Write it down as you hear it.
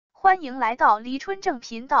欢迎来到黎春正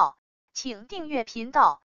频道，请订阅频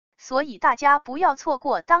道，所以大家不要错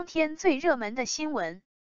过当天最热门的新闻。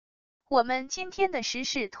我们今天的时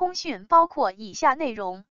事通讯包括以下内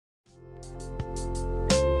容：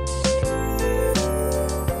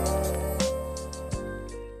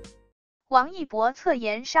王一博侧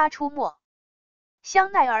颜杀出没，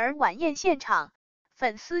香奈儿晚宴现场，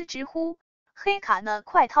粉丝直呼黑卡呢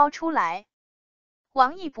快掏出来。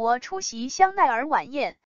王一博出席香奈儿晚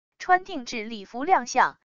宴，穿定制礼服亮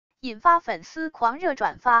相，引发粉丝狂热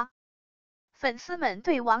转发。粉丝们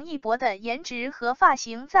对王一博的颜值和发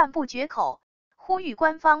型赞不绝口，呼吁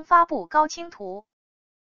官方发布高清图。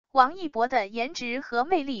王一博的颜值和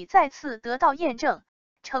魅力再次得到验证，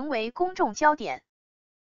成为公众焦点。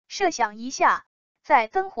设想一下，在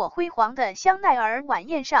灯火辉煌的香奈儿晚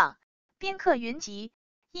宴上，宾客云集，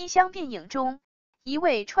衣香鬓影中，一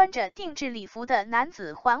位穿着定制礼服的男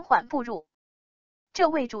子缓缓步入。这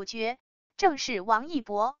位主角正是王一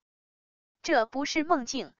博，这不是梦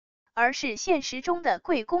境，而是现实中的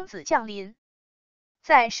贵公子降临。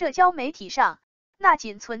在社交媒体上，那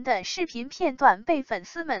仅存的视频片段被粉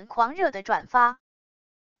丝们狂热的转发。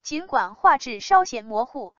尽管画质稍显模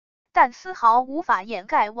糊，但丝毫无法掩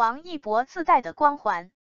盖王一博自带的光环。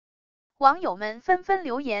网友们纷纷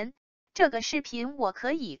留言：这个视频我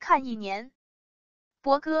可以看1年。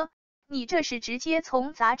博哥，你这是直接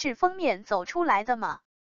从杂志封面走出来的吗？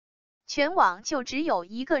全网就只有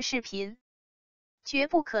一个视频，绝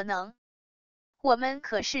不可能。我们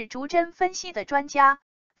可是逐帧分析的专家，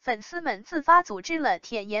粉丝们自发组织了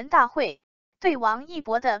舔颜大会，对王一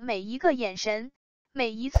博的每一个眼神、每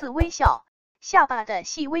一次微笑、下巴的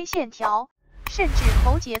细微线条，甚至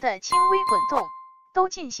喉结的轻微滚动，都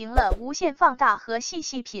进行了无限放大和细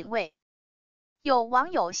细品味。有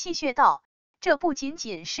网友戏谑道，这不仅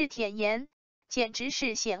仅是舔颜，简直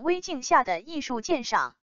是显微镜下的艺术鉴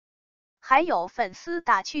赏。还有粉丝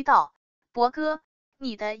打趣道，博哥，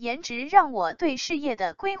你的颜值让我对事业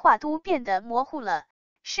的规划都变得模糊了，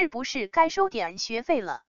是不是该收点学费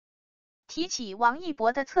了？提起王一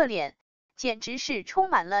博的侧脸，简直是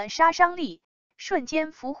充满了杀伤力，瞬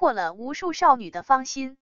间俘获了无数少女的芳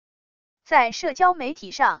心。在社交媒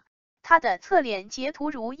体上，他的侧脸截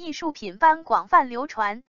图如艺术品般广泛流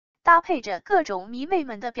传，搭配着各种迷妹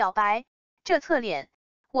们的表白，这侧脸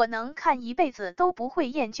我能看一辈子都不会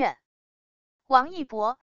厌倦。王一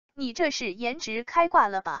博，你这是颜值开挂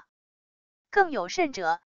了吧？更有甚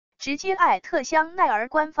者，直接艾特香奈儿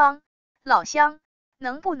官方，老乡，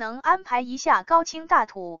能不能安排一下高清大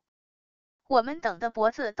图？我们等的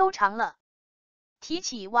脖子都长了。提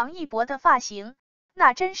起王一博的发型，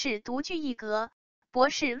那真是独具一格，博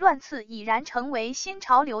士乱刺已然成为新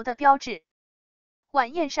潮流的标志。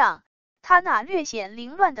晚宴上，他那略显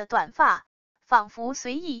凌乱的短发，仿佛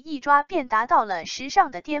随意一抓便达到了时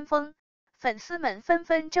尚的巅峰，粉丝们纷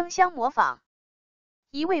纷争相模仿。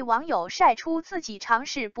一位网友晒出自己尝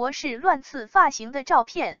试博士乱刺发型的照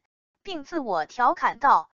片，并自我调侃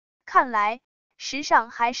道，看来时尚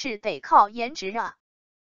还是得靠颜值啊。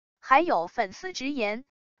还有粉丝直言，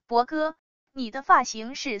博哥，你的发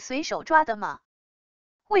型是随手抓的吗？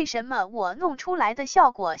为什么我弄出来的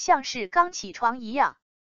效果像是刚起床一样？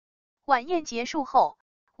晚宴结束后，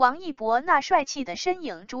王一博那帅气的身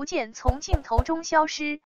影逐渐从镜头中消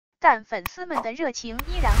失，但粉丝们的热情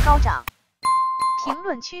依然高涨。评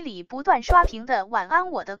论区里不断刷屏的晚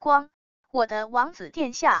安我的光，我的王子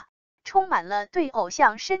殿下，充满了对偶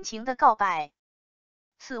像深情的告白。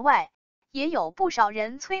此外，也有不少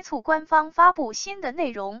人催促官方发布新的内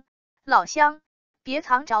容，老乡，别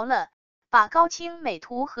藏着了，把高清美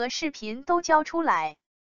图和视频都交出来。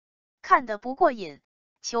看得不过瘾，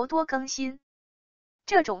求多更新。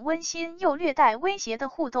这种温馨又略带威胁的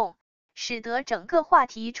互动，使得整个话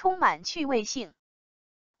题充满趣味性。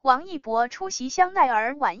王一博出席香奈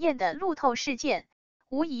儿晚宴的路透事件，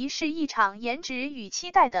无疑是一场颜值与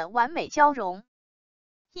期待的完美交融。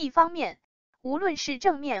一方面，无论是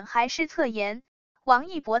正面还是侧颜，王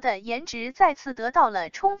一博的颜值再次得到了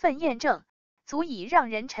充分验证，足以让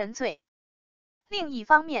人沉醉。另一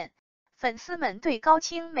方面，粉丝们对高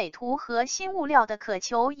清美图和新物料的渴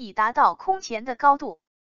求已达到空前的高度，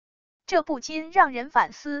这不禁让人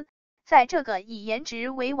反思，在这个以颜值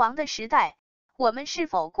为王的时代，我们是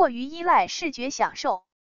否过于依赖视觉享受？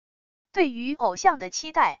对于偶像的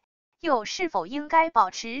期待，又是否应该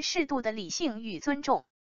保持适度的理性与尊重？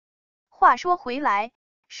话说回来，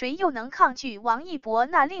谁又能抗拒王一博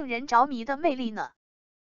那令人着迷的魅力呢？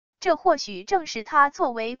这或许正是他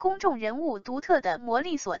作为公众人物独特的魔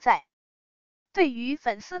力所在。对于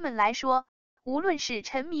粉丝们来说，无论是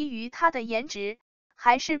沉迷于他的颜值，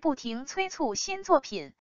还是不停催促新作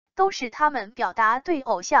品，都是他们表达对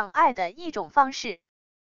偶像爱的一种方式。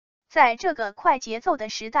在这个快节奏的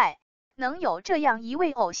时代，能有这样一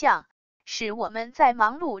位偶像，使我们在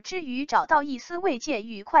忙碌之余找到一丝慰藉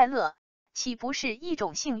与快乐，岂不是一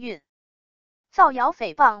种幸运？造谣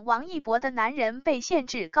诽谤王一博的男人被限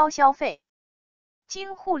制高消费。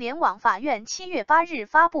经互联网法院7月8日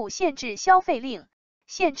发布限制消费令，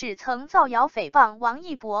限制曾造谣诽谤王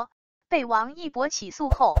一博，被王一博起诉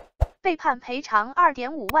后，被判赔偿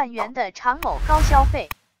2.5万元的常某高消费，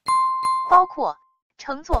包括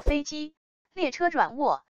乘坐飞机、列车软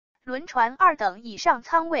卧、轮船2等以上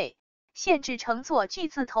舱位，限制乘坐巨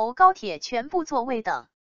字头高铁全部座位等。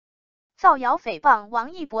造谣诽谤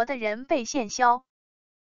王一博的人被限销。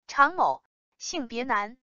常某，性别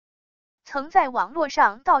男，曾在网络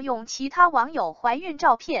上盗用其他网友怀孕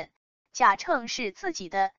照片，假称是自己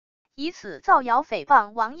的，以此造谣诽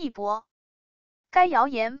谤王一博。该谣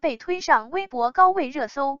言被推上微博高位热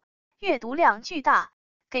搜，阅读量巨大，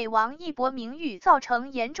给王一博名誉造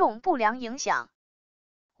成严重不良影响。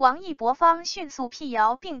王一博方迅速辟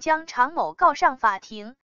谣，并将常某告上法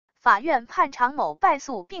庭，法院判常某败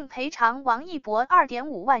诉，并赔偿王一博2.5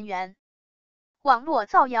万元。网络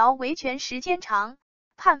造谣维权时间长，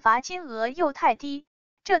判罚金额又太低，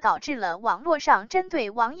这导致了网络上针对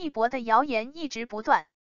王一博的谣言一直不断。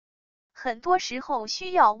很多时候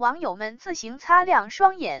需要网友们自行擦亮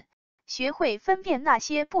双眼，学会分辨那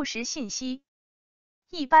些不实信息。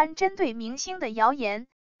一般针对明星的谣言，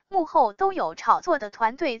幕后都有炒作的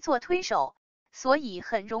团队做推手，所以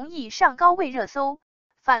很容易上高位热搜，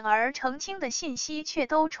反而澄清的信息却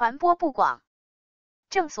都传播不广。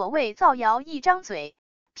正所谓造谣一张嘴，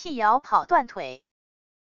辟谣跑断腿。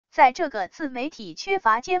在这个自媒体缺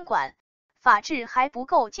乏监管、法治还不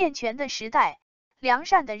够健全的时代，良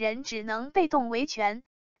善的人只能被动维权，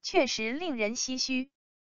确实令人唏嘘。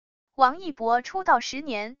王一博出道10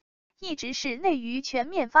年，一直是内娱全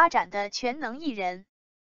面发展的全能艺人。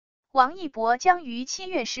王一博将于7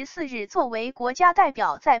月14日作为国家代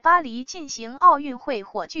表在巴黎进行奥运会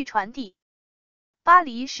火炬传递。巴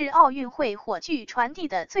黎是奥运会火炬传递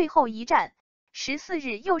的最后一站，14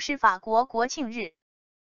日又是法国国庆日。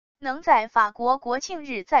能在法国国庆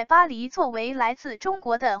日在巴黎作为来自中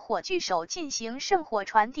国的火炬手进行圣火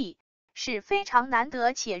传递，是非常难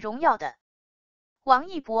得且荣耀的。王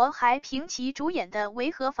一博还凭其主演的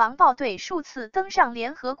维和防暴队数次登上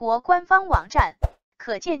联合国官方网站，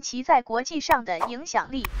可见其在国际上的影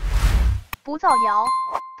响力。不造谣、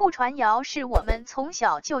不传谣是我们从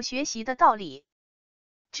小就学习的道理。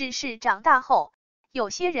只是长大后，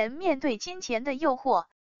有些人面对金钱的诱惑，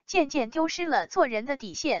渐渐丢失了做人的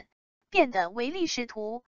底线，变得唯利是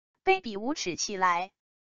图、卑鄙无耻起来。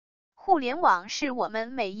互联网是我们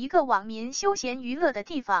每一个网民休闲娱乐的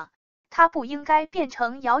地方，它不应该变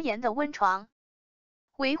成谣言的温床。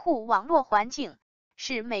维护网络环境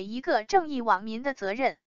是每一个正义网民的责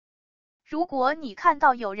任。如果你看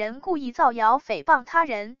到有人故意造谣诽谤他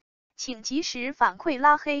人，请及时反馈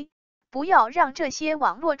拉黑，不要让这些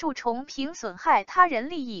网络蛀虫凭损害他人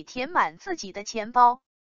利益填满自己的钱包。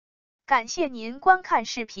感谢您观看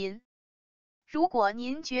视频。如果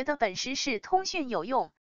您觉得本时事通讯有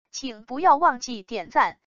用，请不要忘记点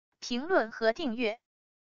赞、评论和订阅。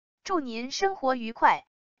祝您生活愉快，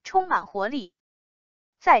充满活力。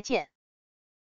再见。